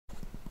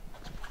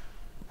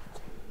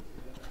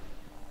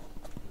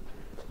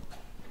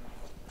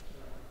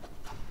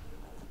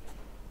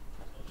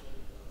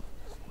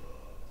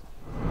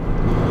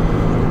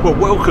Well,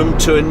 welcome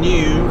to a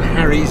new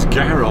Harry's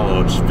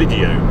Garage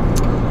video,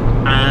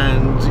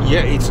 and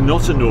yeah, it's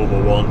not a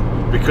normal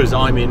one because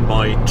I'm in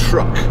my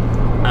truck.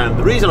 And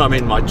the reason I'm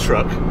in my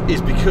truck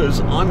is because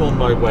I'm on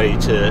my way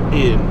to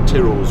Iain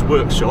Tyrrell's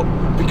workshop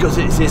because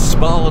it's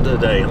Espada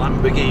Day,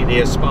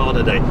 Lamborghini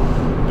Espada Day,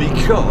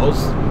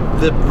 because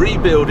the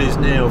rebuild is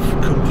now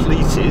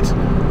completed.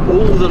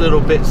 All the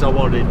little bits I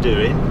wanted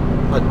doing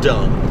are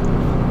done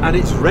and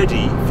it's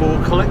ready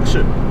for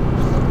collection.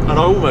 And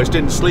I almost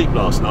didn't sleep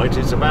last night.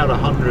 It's about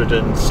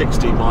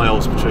 160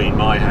 miles between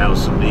my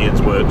house and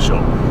Iain's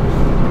workshop,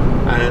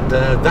 and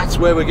that's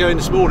where we're going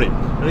this morning.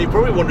 And you're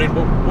probably wondering,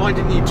 well, why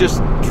didn't you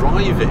just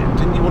drive it?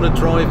 Didn't you want to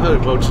drive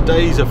home? Well,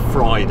 today's a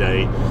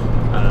Friday.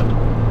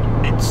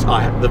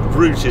 The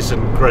route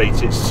isn't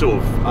great. It's sort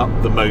of up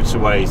the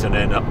motorways and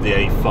then up the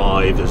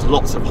A5. There's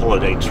lots of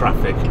holiday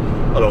traffic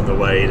along the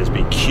way. There's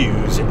been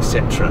queues,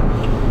 etc.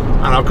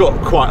 And I've got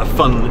quite a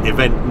fun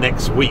event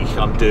next week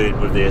I'm doing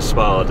with the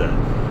Espada.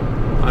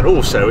 And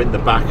also in the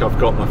back I've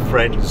got my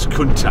friend's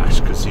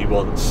Countach, because he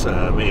wants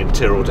me and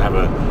Tyrrell to have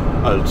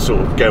a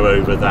sort of go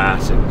over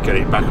that and get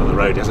it back on the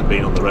road. He hasn't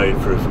been on the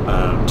road for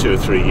 2 or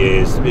 3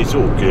 years. It's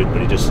all good, but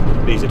he just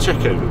needs a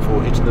check over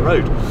before hitting the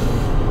road.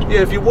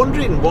 Yeah, if you're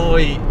wondering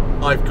why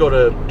I've got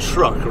a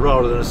truck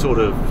rather than a sort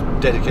of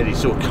dedicated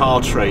sort of car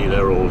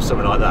trailer or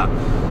something like that,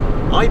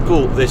 I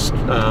bought this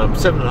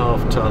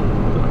 7.5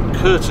 ton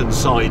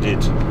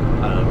curtain-sided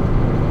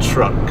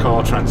truck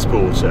car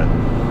transporter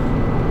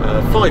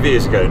 5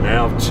 years ago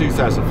now,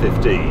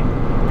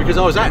 2015, because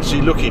I was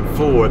actually looking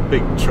for a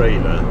big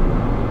trailer,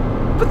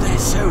 but they're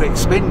so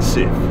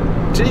expensive.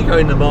 Until you go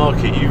in the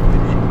market,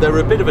 they're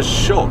a bit of a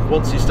shock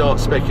once you start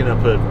specking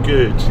up a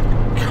good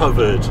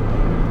covered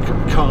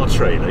car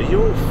trailer.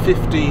 You're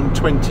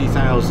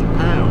 £15,000–20,000,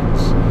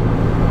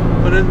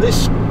 and then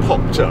this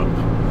popped up.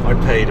 I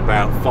paid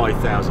about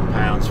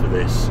 £5,000 for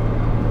this.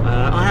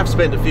 I have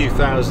spent a few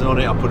thousand on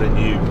it. I put a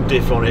new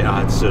diff on it.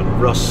 I had some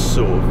rust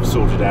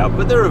sorted out,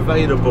 but they're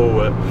available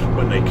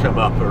when they come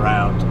up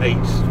around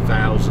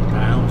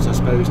 £8,000, I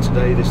suppose.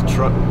 Today this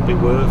truck will be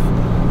worth.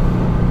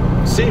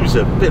 Seems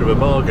a bit of a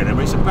bargain. I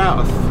mean, it's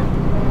about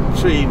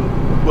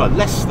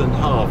less than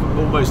half,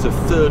 almost a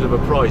third of the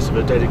price of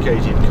a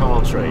dedicated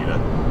car trailer.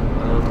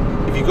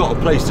 If you've got a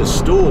place to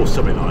store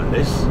something like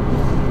this,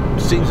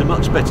 it seems a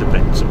much better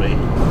bet to me.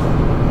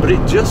 But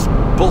it just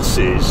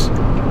bosses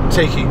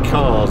taking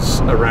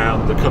cars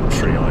around the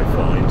country, I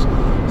find.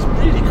 It's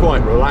really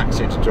quite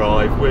relaxing to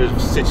drive. We're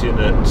sitting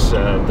at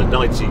the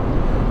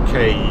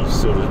 90k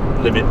sort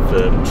of limit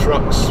for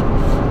trucks.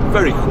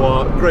 Very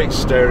quiet, great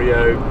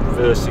stereo,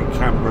 versing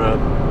camera.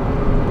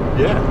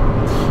 Yeah,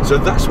 so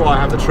that's why I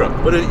have the truck.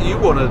 But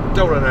don't want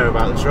to know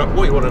about the truck.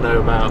 What you want to know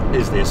about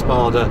is the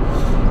Espada.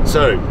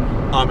 So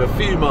I'm a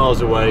few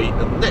miles away,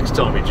 and next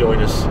time you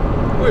join us,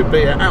 we'll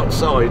be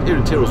outside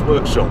Iain Tyrrell's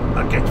workshop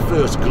and get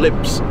first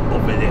glimpse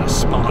of the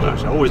Espada.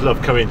 I always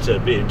love coming to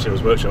Iain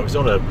Tyrrell's workshop. It's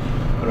on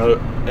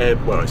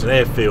it's an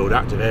airfield,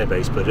 active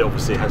airbase, but it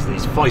obviously has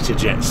these fighter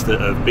jets that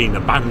have been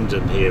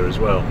abandoned here as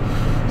well.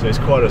 So it's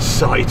quite a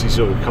sight to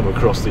sort of come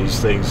across these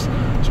things,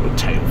 sort of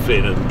tail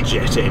fin and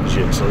jet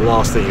engines. The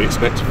last thing you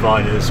expect to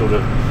find in a sort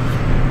of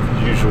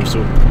usual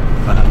sort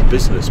of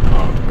business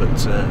park.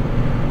 But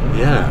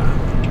yeah,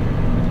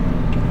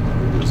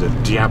 there's a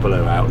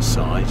Diablo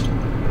outside.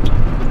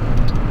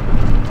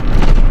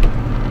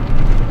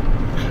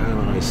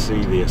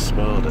 See the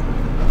Espada.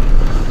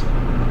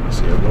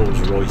 See a Rolls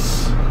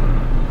Royce.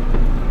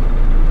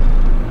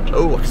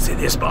 Oh, I can see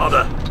the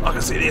Espada. I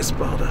can see the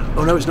Espada.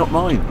 Oh no, it's not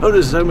mine. Oh,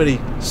 there's so many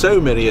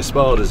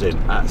Espadas in.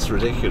 That's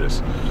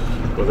ridiculous.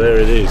 Well, there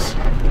it is.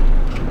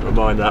 Don't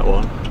mind that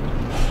one.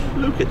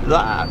 Look at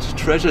that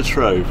treasure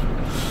trove.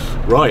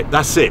 Right,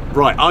 that's it.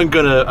 Right, I'm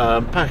gonna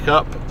pack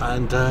up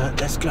and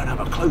let's go and have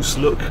a close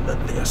look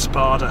at the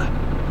Espada.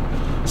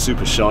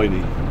 Super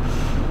shiny.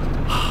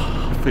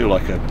 I feel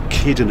like a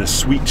kid in a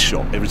sweet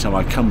shop every time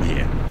I come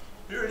here.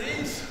 Here it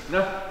is.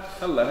 No,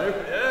 hello.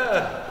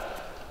 Yeah.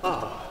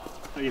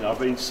 I've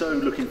been so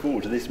looking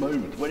forward to this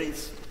moment when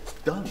it's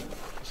done.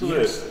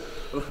 Yes.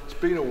 It's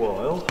been a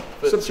while.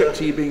 But, subject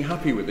to you being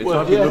happy with it. Well,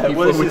 I've been looking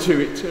forward to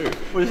it too.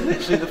 Well,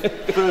 it's literally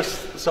the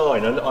first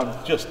sign, and I'm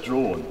just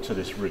drawn to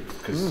this route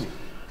because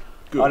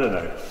I don't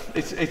know.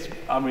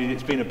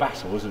 It's been a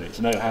battle, isn't it,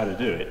 to know how to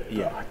do it.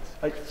 Yeah.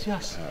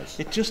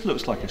 It just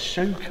looks like a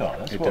show car.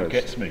 That's what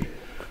gets me.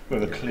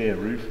 With a clear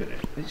roof in it.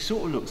 It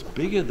sort of looks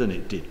bigger than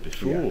it did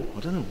before. Yeah. I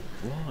don't know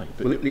why.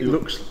 But well, it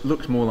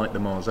looks more like the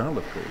Marzal,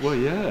 of course. Well,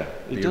 yeah,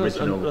 it does.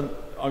 And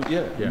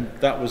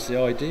that was the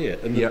idea.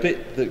 And the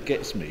bit that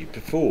gets me,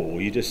 before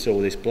you just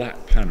saw this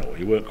black panel,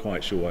 you weren't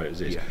quite sure why it was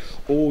this. Yes.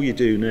 All you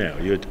do now,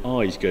 your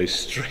eyes go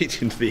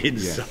straight into the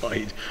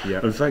inside. Yeah.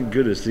 And thank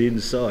goodness the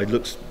inside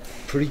looks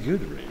pretty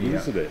good, really,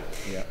 isn't it?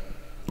 Yeah.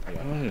 I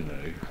don't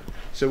know.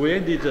 So we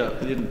ended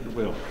up,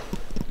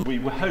 we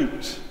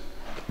hoped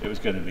it was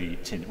going to be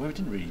tinted. Well, we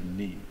didn't really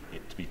need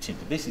it to be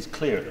tinted. This is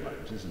clear at the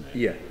moment, isn't it?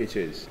 Yeah, it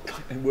is.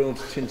 A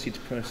world tinted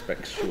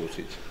perspex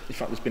shortage. In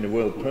fact, there's been a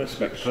world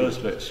perspex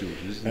shortage.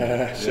 Isn't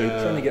it? So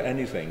trying to get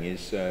anything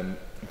is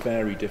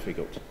very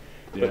difficult.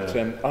 Yeah.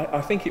 But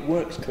I think it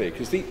works clear,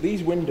 because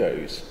these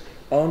windows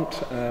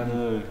aren't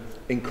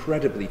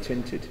incredibly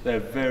tinted. They're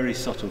very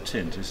subtle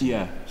tint, isn't it?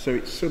 Yeah, so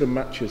it sort of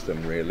matches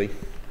them really.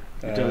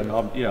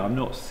 I'm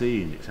not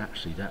seeing it's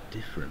actually that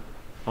different.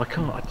 I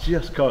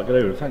just can't get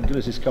over it. Thank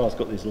goodness this car's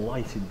got this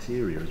light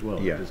interior as well.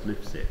 Yeah. It just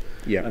lifts it.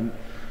 Yeah. And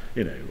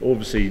you know,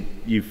 obviously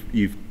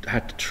you've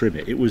had to trim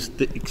it. It was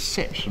the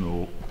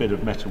exceptional bit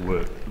of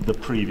metalwork. The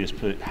previous,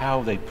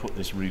 how they put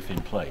this roof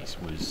in place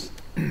was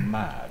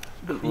mad.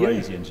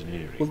 Crazy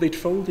engineering. Well, they'd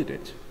folded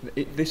it.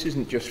 This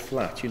isn't just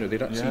flat. You know,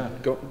 they'd actually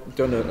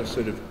done a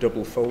sort of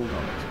double fold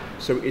on it.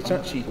 So it's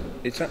actually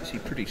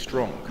pretty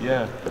strong.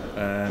 Yeah.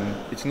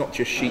 It's not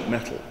just sheet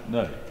metal.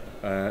 No.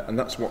 And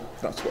that's what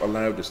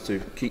allowed us to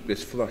keep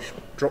this flush.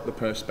 Drop the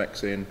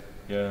perspex in.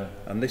 Yeah.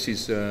 And this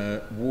is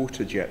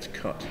water jet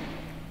cut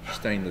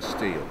stainless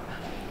steel.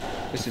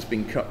 This has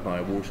been cut by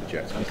a water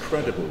jet.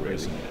 Incredible, really.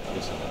 Isn't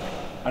it?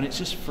 And it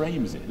just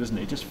frames it, doesn't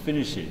it? It just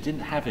finishes it. It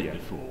didn't have it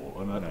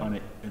before, and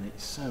it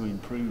so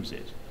improves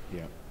it.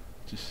 Yeah.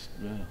 Just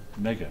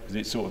mega, because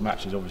it sort of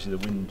matches obviously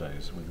the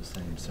windows with the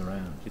same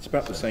surround. It's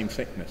about the same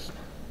thickness.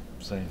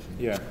 Same thing.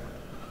 Yeah.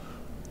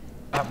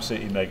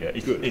 Absolutely mega.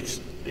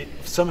 It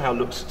somehow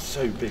looks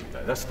so big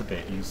though. That's the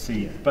bit you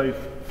see both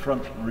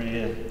front,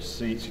 rear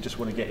seats. You just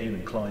want to get in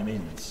and climb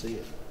in and see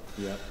it.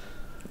 Yeah.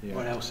 Yeah.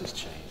 What else has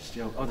changed?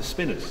 Oh, the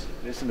spinners,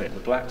 isn't it? The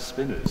black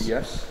spinners.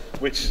 Yes.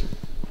 Which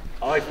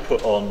I've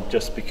put on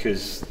just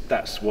because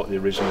that's what the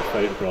original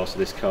photographs of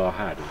this car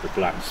had, of the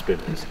black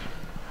spinners.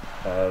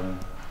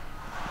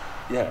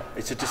 Yeah,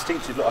 it's a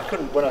distinctive look. I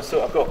couldn't, when I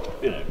saw, I've got,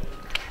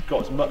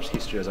 got as much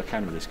history as I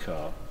can with this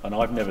car, and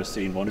I've never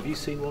seen one. Have you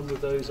seen one with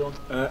those on?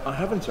 I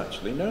haven't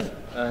actually, no.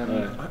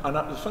 And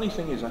the funny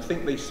thing is, I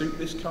think they suit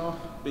this car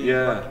being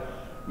black.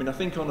 I mean, I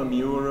think on a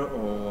Miura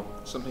or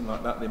something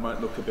like that, they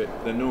might look a bit,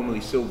 they're normally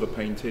silver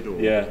painted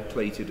or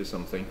plated or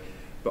something.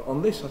 But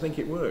on this, I think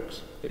it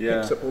works. It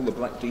picks up all the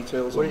black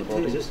details on the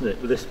body. It is, isn't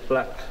it? With this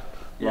black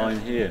line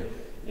here.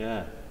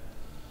 Yeah.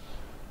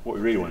 What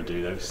we really want to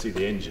do, though, is see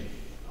the engine.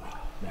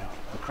 Now,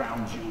 the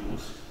crown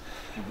jewels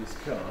of this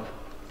car.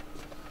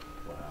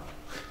 Wow.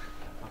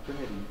 I can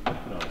really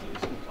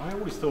recognise it. I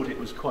always thought it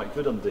was quite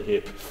good under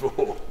here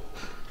before.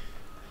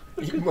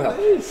 Look at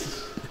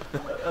this!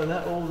 And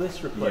all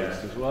this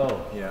replaced as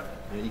well. Yeah.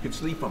 You could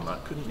sleep on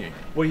that, couldn't you?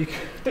 Well, you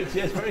could.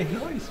 Yeah, it's very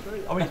nice.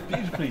 I mean, it's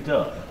beautifully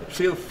done. It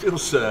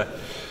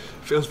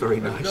feels very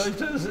nice. No, it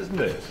does, isn't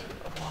it?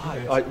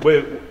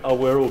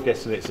 We're all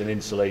guessing it's an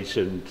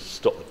insulation to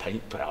stop the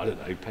paint. I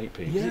don't know, paint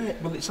piece. Yeah.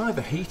 Well, it's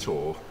either heat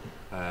or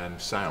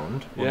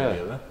sound, one or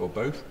the other, or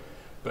both.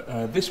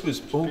 But this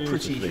was all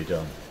pretty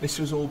done. This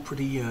was all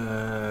pretty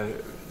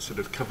sort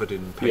of covered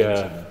in paint,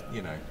 and,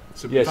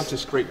 So we've had to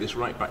scrape this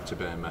right back to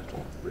bare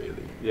metal,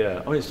 really.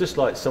 Yeah, I mean, it's just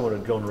like someone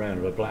had gone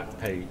around with a black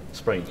paint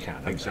spraying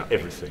can. Exactly.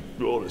 Everything.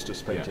 All it's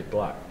just painted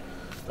black.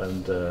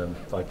 And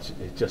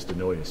it just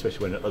annoyed me,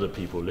 especially when other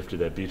people lifted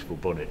their beautiful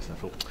bonnets. And I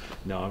thought,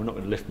 no, I'm not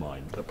going to lift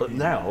mine. But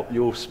now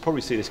you'll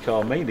probably see this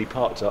car mainly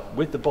parked up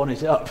with the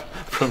bonnet up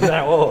from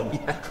now on.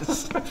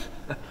 Yes.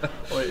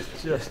 Well,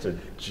 it's just a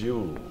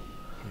jewel.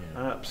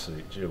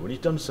 Absolute jewel. And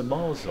you've done some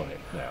miles on it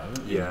now,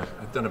 haven't you? Yeah,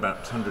 I've done about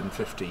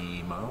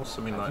 150 miles,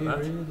 something like that.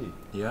 Really?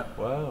 Yeah.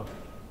 Wow.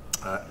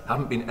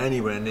 Haven't been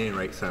anywhere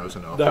near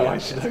 8,000 RPM. No, I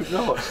hope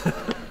not.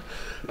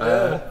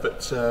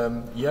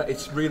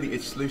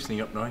 It's loosening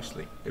up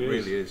nicely. It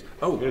really is.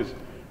 Oh,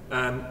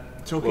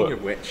 talking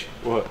of which,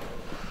 what?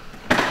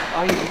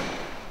 I've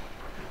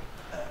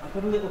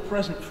got a little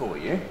present for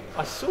you.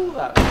 I saw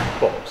that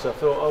box. I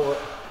thought,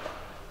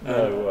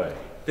 no way.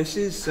 This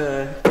is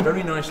a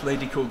very nice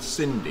lady called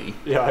Cindy.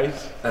 Yeah.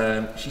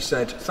 She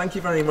said, "Thank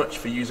you very much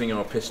for using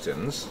our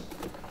pistons."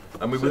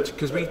 And we would,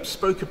 because we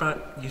spoke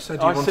about, you said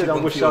you wanted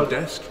one for your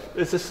desk.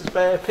 It's a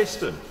spare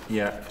piston.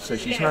 Yeah, so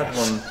she's had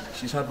one.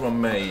 She's had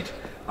one made.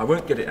 I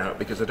won't get it out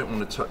because I don't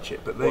want to touch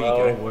it. But there you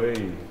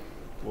go.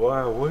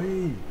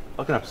 Wow-wee.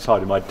 I'm gonna have to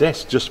tidy my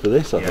desk just for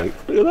this. I think.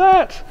 Look at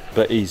that.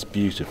 But he's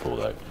beautiful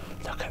though.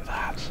 Look at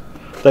that.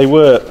 They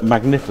were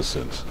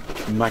magnificent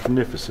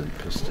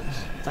pistons.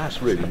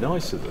 That's really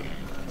nice of them.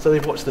 So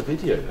they've watched the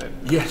video then?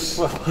 Yes.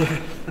 Well,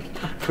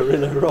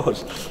 Gorilla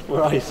rods.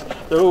 Right.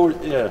 They're all,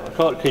 I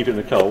can't keep it in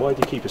the car. Why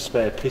do you keep a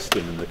spare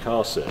piston in the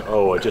car, sir?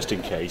 Oh, just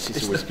in case.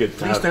 It's always good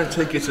to have. Please don't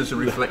take it as a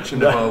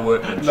reflection of our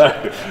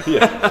workmanship.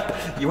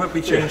 No. You won't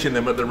be changing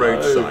them at the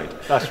roadside.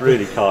 That's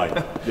really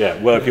kind.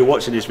 Yeah, well, if you're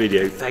watching this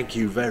video, thank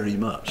you very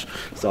much.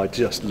 So I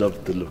just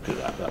loved the look of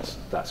that.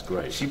 That's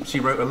great.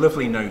 She wrote a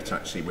lovely note,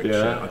 actually, which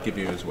I'll give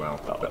you as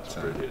well. Oh, that's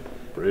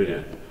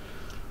brilliant.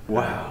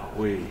 Wow.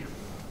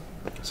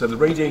 So the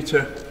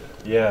radiator,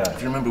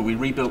 if you remember, we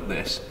rebuilt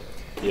this.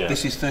 Yeah.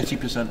 This is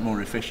 30% more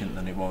efficient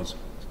than it was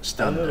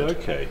standard. Oh,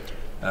 okay.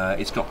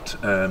 It's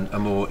got a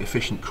more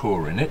efficient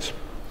core in it.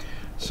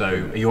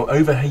 So your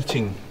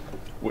overheating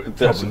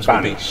problems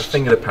will be a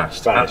thing of the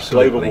past.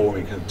 Absolutely. Global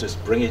warming can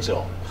just bring it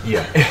on.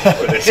 Yeah,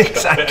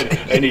 exactly.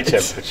 Any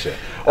temperature.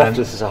 Off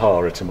to the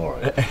Sahara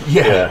tomorrow.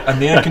 Yeah,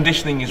 and the air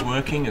conditioning is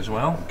working as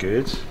well.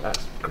 Good,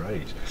 that's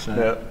great. So,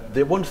 now,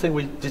 the one thing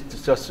we did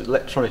discuss,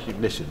 electronic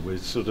ignition, we're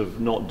sort of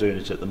not doing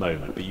it at the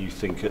moment, but you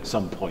think at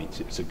some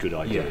point it's a good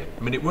idea. Yeah,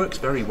 I mean it works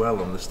very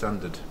well on the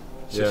standard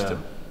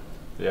system.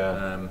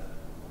 Yeah.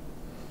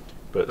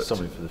 But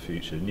something for the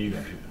future, new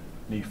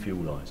fuel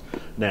lines.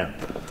 Now,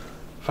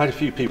 I've had a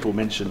few people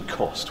mention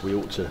cost. We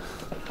ought to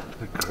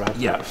grab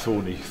that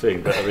thorny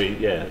thing. But I mean,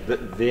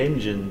 the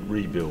engine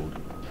rebuild.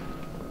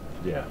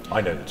 Yeah,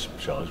 I know the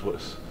charge.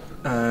 What's?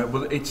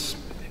 Well,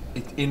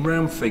 in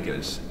round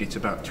figures, it's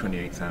about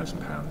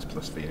 £28,000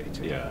 plus VAT.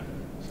 Yeah,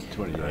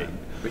 28.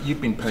 But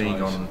you've been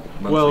paying on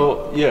monthly.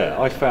 Well,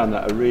 yeah, I found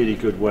that a really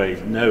good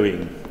way,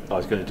 knowing I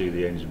was going to do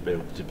the engine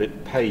build, to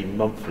pay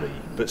monthly,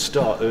 but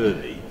start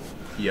early.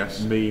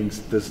 Yes.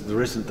 Means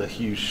there isn't the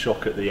huge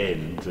shock at the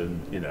end, and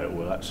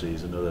well, actually,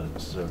 is another.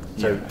 So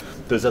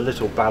there's a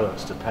little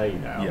balance to pay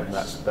now, and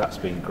that's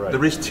been great.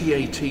 There is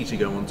TAT to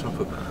go on top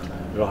of that.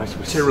 Right.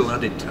 Tyrrell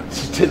added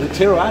tax. The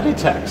Tyrrell added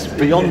tax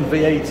beyond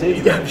VAT.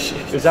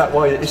 Is that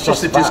why it's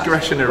just a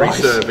discretionary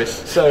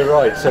service?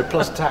 So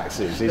plus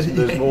taxes, there's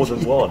more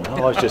than one.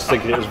 I was just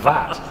thinking it was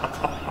VAT.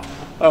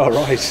 Oh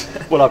right.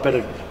 Well, I'll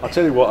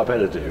tell you what I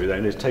better do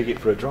then is take it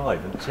for a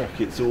drive and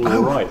check it's all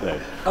right then.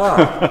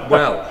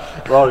 Well,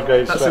 rather than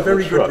going. That's a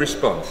very good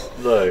response.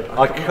 No,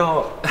 I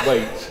can't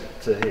wait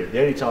to hear it. The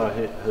only time I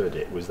heard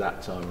it was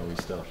that time when we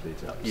started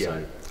it up. Yeah.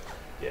 So,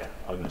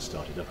 I'm going to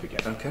start it up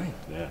again. Okay.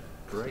 Yeah.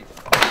 Great.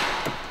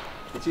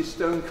 It is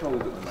stone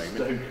cold at the moment.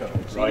 Stone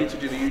cold. So you need to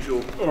do the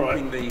usual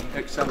pumping the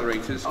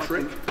accelerators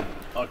trick.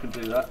 I can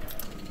do that.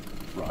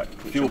 Right.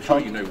 Fuel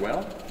pump. You know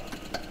well.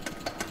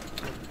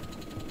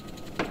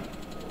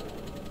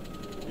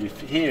 You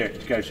hear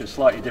it go to a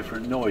slightly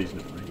different noise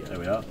normally. There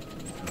we are.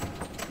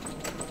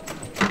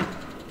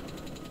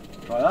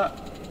 Try that.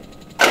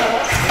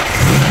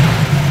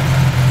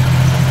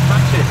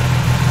 Match it.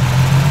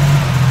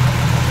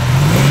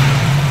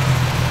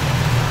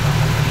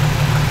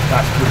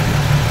 That's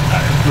brilliant.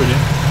 That is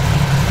brilliant.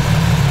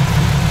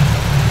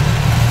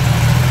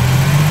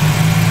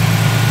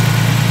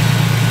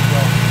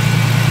 So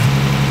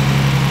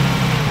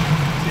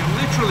you're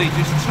literally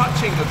just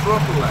touching the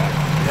throttle there.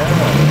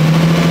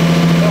 Yeah.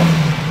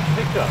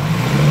 Pickup.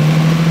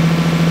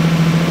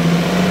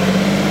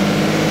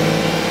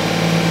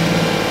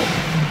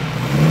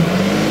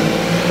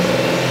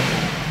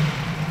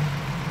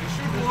 It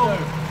should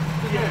warm.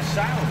 No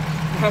sound.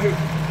 No,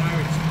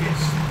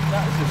 it's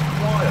that is just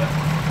quiet.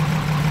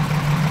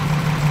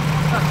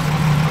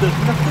 There's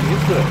nothing,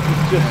 is there?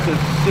 It's just a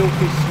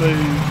silky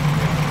smooth,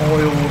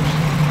 oiled,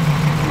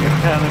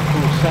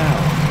 mechanical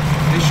sound.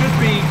 It should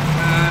be.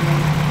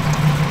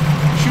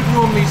 Should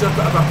warm these up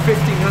at about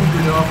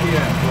 1500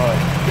 RPM.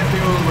 Right. Get the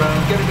oil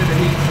around, get a bit of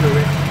heat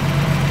through it.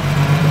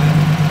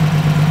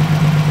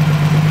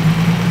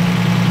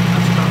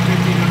 That's about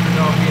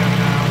 1500 RPM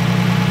now.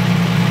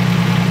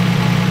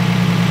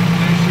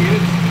 There she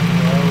is.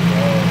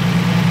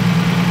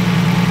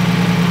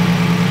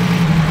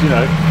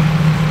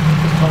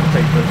 It's time to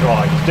take it for a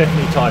drive. It's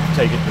definitely time to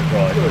take it for a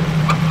drive. Good.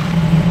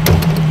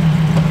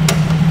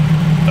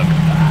 Look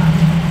at that.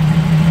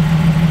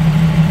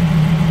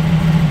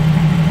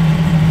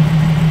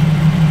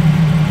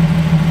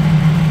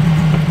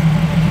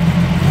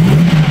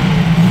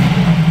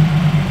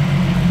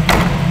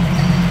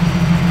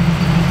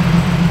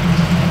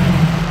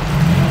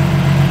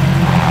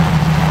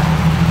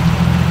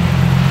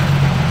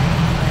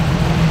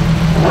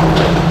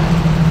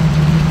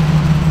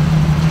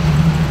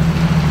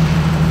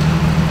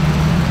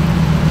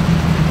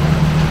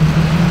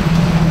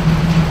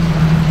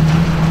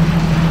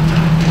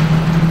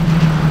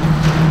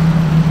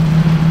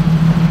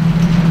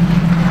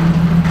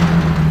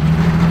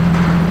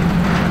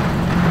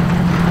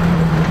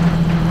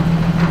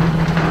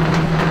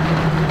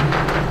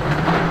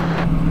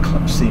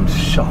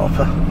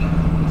 Sharper.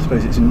 I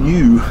suppose it's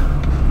new.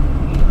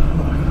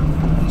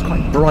 It's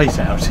quite bright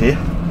out here.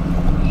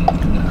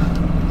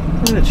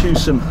 I'm going to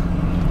choose some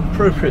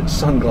appropriate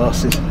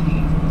sunglasses.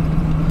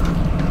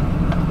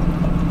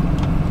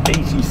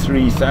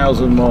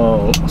 83,000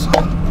 miles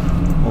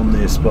on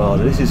the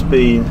Espada. This has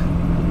been.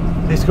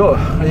 It's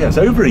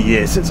over a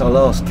year since I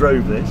last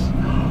drove this.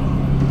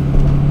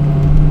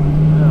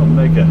 Oh,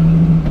 mega.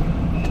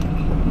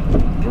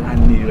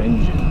 Brand new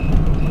engine.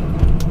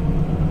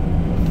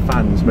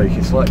 Fans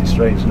making slightly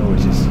strange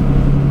noises.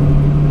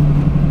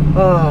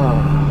 Well.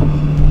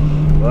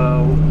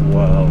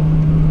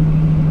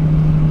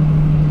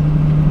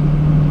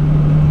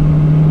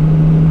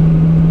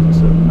 It's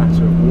a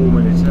matter of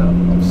warming it up.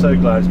 I'm so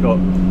glad it's got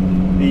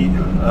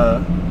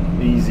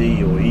EZ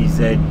or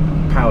EZ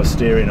power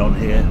steering on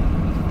here.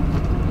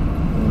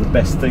 One of the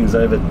best things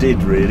I ever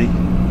did, really.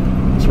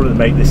 Just wanted to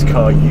make this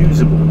car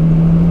usable.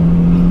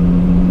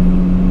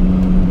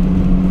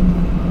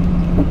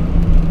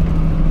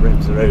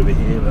 Revs are over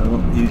here, but I'm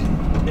not using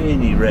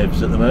any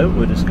revs at the moment.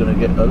 We're just going to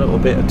get a little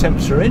bit of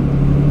temperature in.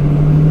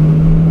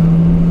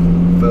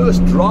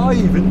 first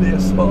drive in the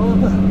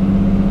Espada.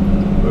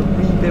 A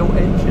rebuilt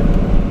engine.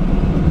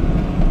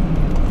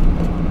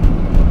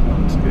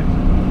 That's good.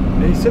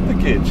 Yeah, he said the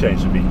gear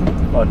change would be,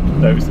 I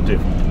noticed the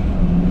difference.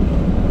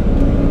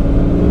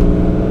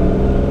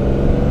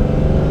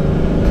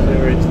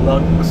 Clear its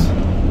lungs.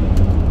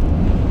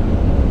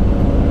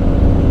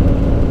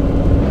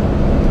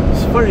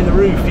 It's funny, the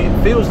roof,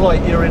 it feels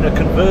like you're in a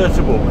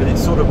convertible because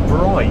it's sort of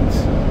bright.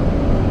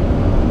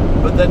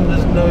 But then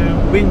there's no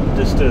wind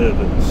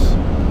disturbance.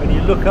 When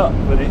you look up,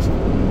 and it's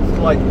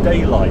like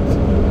daylight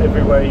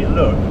everywhere you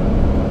look.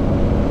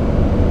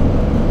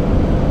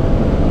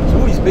 It's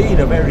always been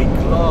a very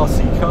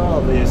classy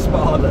car, the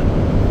Espada.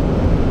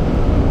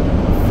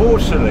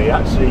 Fortunately,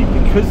 actually,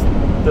 because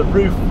the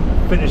roof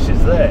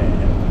finishes there,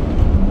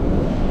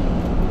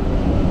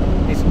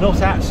 it's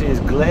not actually as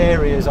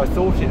glary as I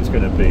thought it was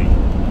going to be.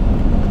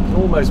 It's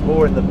almost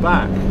more in the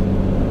back.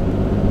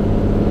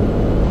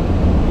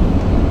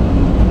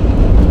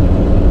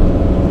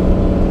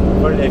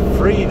 When they've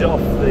freed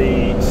off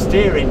the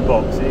steering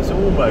box, it's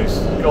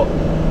almost got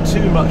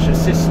too much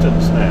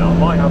assistance now. I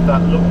might have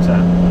that looked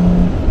at.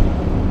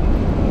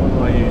 What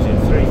am I using?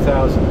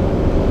 3,000.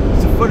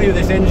 It's so funny with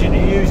this engine,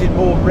 you're using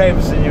more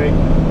revs than you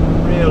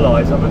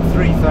realise. I'm at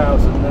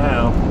 3,000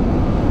 now.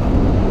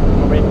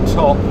 I'm in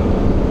top.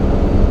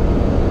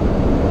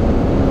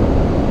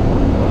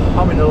 I'm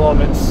humming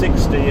along at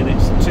 60 and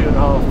it's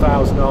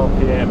 2,500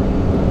 RPM.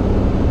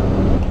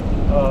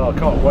 Oh, I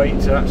can't wait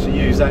to actually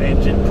use that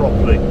engine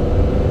properly.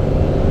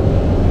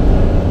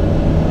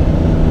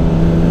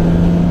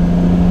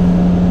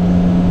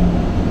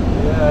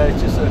 Yeah,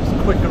 it's just a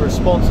quicker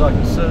response I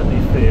can certainly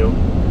feel.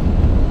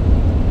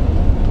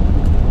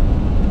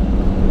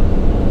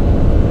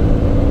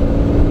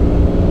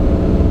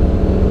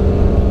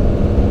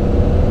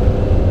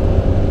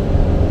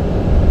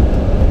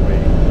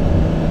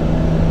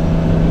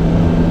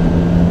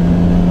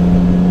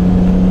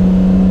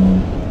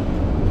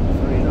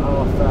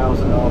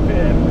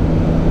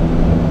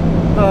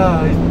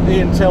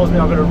 Iain tells me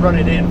I'm going to run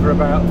it in for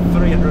about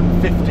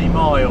 350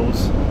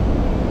 miles.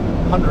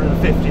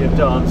 150 have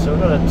done, so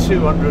another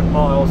 200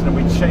 miles, and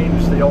then we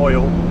change the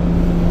oil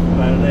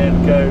and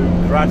then go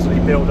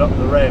gradually build up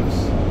the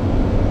revs.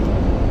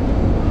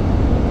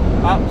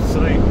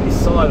 Absolutely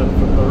silent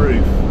from the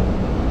roof.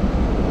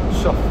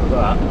 Chuffed for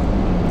that.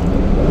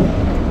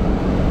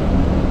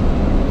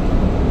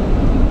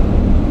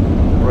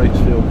 Brakes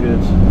feel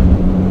good.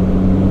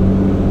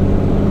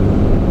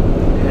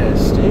 Yeah,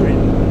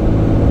 steering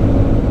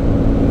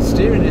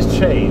has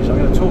changed. I'm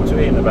going to talk to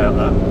Iain about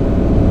that.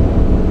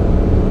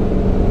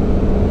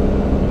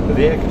 But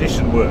the air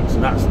condition works,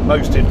 and that's the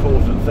most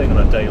important thing on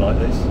a day like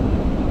this.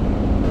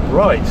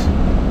 Right,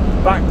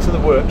 back to the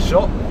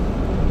workshop.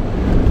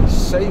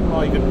 Say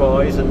my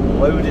goodbyes and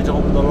load it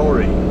on the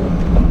lorry.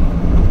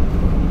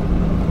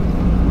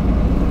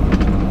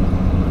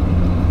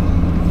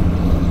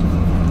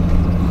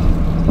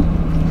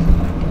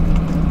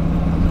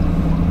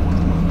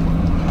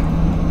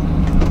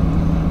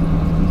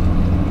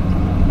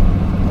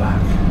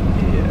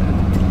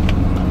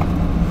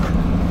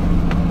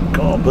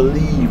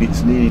 Believe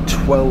it's nearly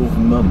 12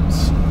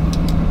 months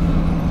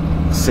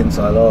since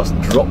I last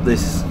dropped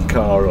this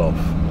car off,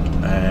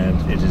 and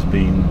it has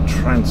been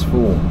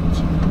transformed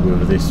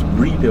with this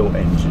rebuilt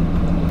engine,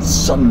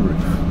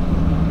 sunroof,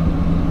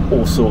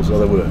 all sorts of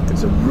other work.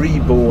 It's a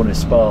reborn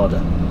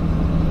Espada,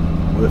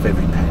 worth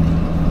every penny.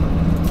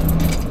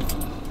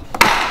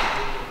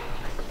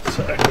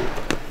 So,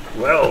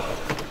 well,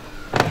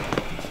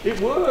 it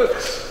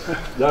works.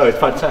 No, it's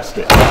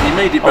fantastic. You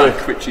made it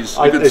back, which is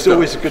a good it's start.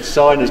 always a good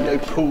sign. There's no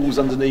pools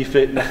underneath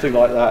it, nothing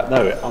like that.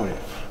 No,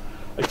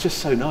 it's just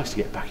so nice to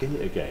get back in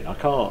it again. I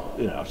can't,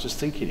 I was just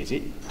thinking, is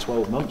it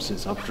 12 months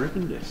since I've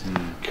driven this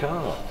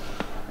car?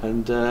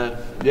 And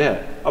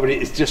yeah, I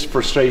mean, it's just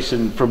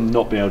frustration from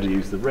not being able to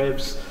use the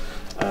revs.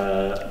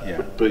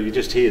 But you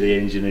just hear the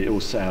engine, it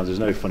all sounds, there's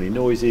no funny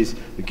noises.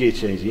 The gear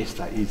change, yes,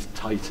 that is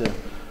tighter.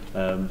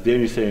 The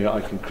only thing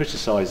I can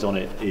criticise on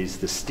it is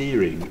the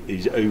steering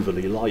is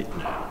overly light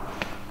now.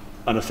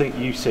 And I think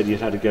you said you'd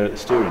had to go at the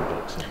steering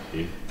box, hadn't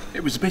you?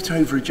 It was a bit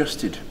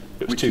over-adjusted.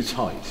 It was too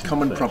tight.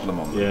 Common problem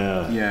on them.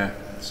 Yeah. Yeah.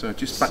 So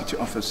just backed it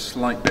off a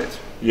slight bit.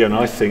 Yeah, and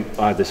I think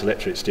I had this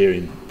electric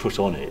steering put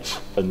on it,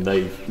 and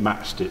they've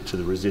matched it to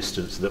the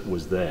resistance that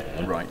was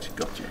there. Right,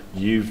 got you.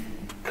 You've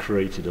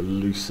created a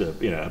looser,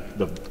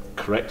 the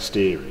correct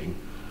steering.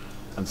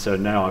 And so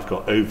now I've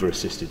got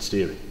over-assisted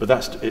steering, but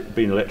that's it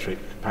being electric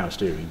power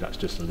steering. That's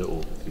just a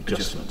little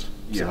adjustment.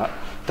 Yeah.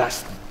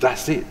 So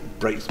that's it.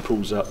 Brakes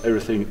pulls up,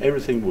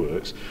 everything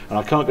works, and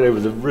I can't get over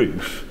the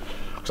roof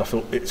because I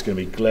thought it's going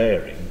to be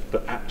glaring,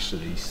 but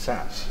actually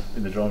sat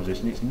in the driver's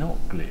position, it's not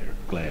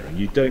glaring.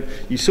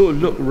 You sort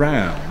of look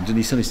round and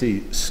you suddenly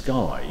see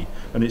sky,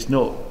 and it's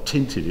not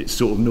tinted. It's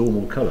sort of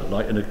normal colour,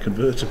 like in a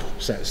convertible.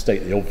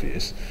 State the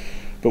obvious,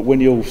 but when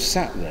you're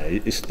sat there,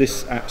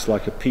 this acts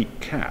like a peak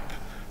cap.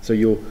 So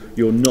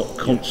you're not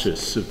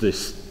conscious of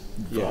this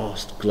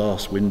vast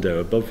glass window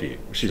above you,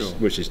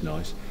 which is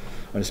nice.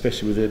 and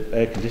especially with the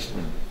air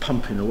conditioning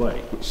pumping away,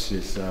 which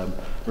is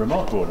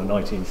remarkable in a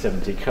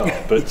 1970 car.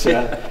 But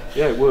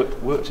yeah, it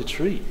worked a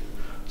treat.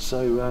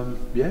 So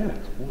yeah,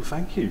 well,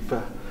 thank you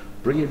for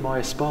bringing my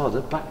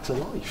Espada back to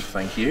life.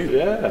 Thank you.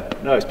 Yeah,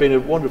 no, it's been a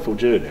wonderful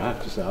journey. I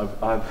have to say,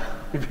 I've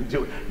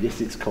enjoyed. Yes,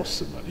 it's cost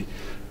some money,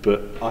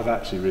 but I've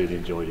actually really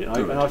enjoyed it.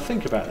 And I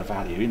think about the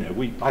value. You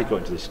know, I got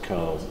into this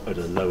car at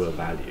a lower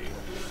value.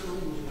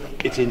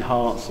 It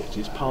enhances it.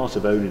 It's part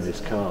of owning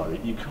this car.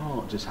 You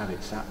can't just have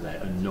it sat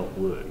there and not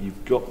work.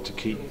 You've got to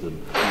keep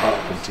them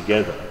up and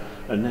together,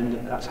 and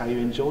then that's how you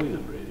enjoy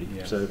them, really.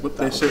 Yeah. So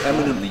they're so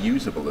eminently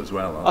usable as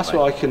well, aren't that's they?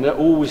 what I can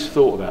always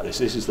thought about this.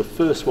 This is the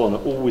first one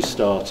that always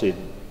started.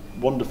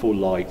 Wonderful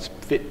lights,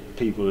 fit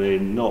people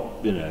in,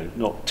 not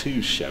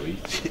too showy.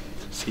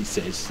 He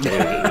says,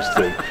 staring at this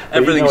thing.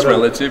 Everything's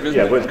relative, isn't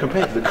it? Yeah, well,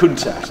 compared to the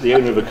Countach, the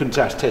owner of a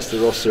Countach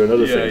Testarossa and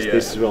other things, yeah.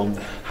 this one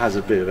has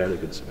a bit of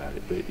elegance about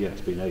it. But yeah,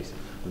 it's been ace.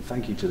 And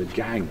thank you to the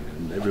gang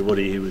and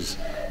everybody who was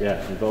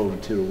involved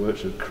in Tyrrell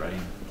Workshop,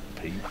 Crane,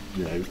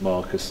 Pete,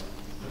 Marcus,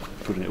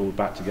 putting it all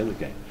back together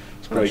again.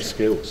 It's great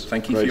skills.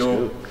 Thank you for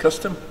your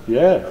custom.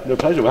 Yeah, no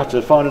pleasure. We'll have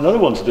to find another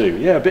one to do.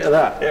 Yeah, a bit of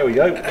that. There we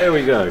go. There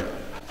we go.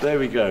 There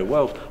we go.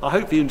 Well, I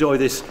hope you enjoy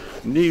this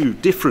new,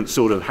 different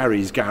sort of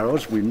Harry's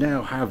Garage. We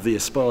now have the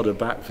Espada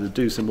back to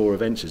do some more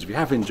adventures. If you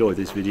have enjoyed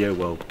this video,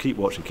 well, keep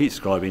watching, keep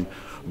subscribing.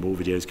 More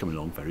videos coming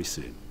along very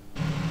soon.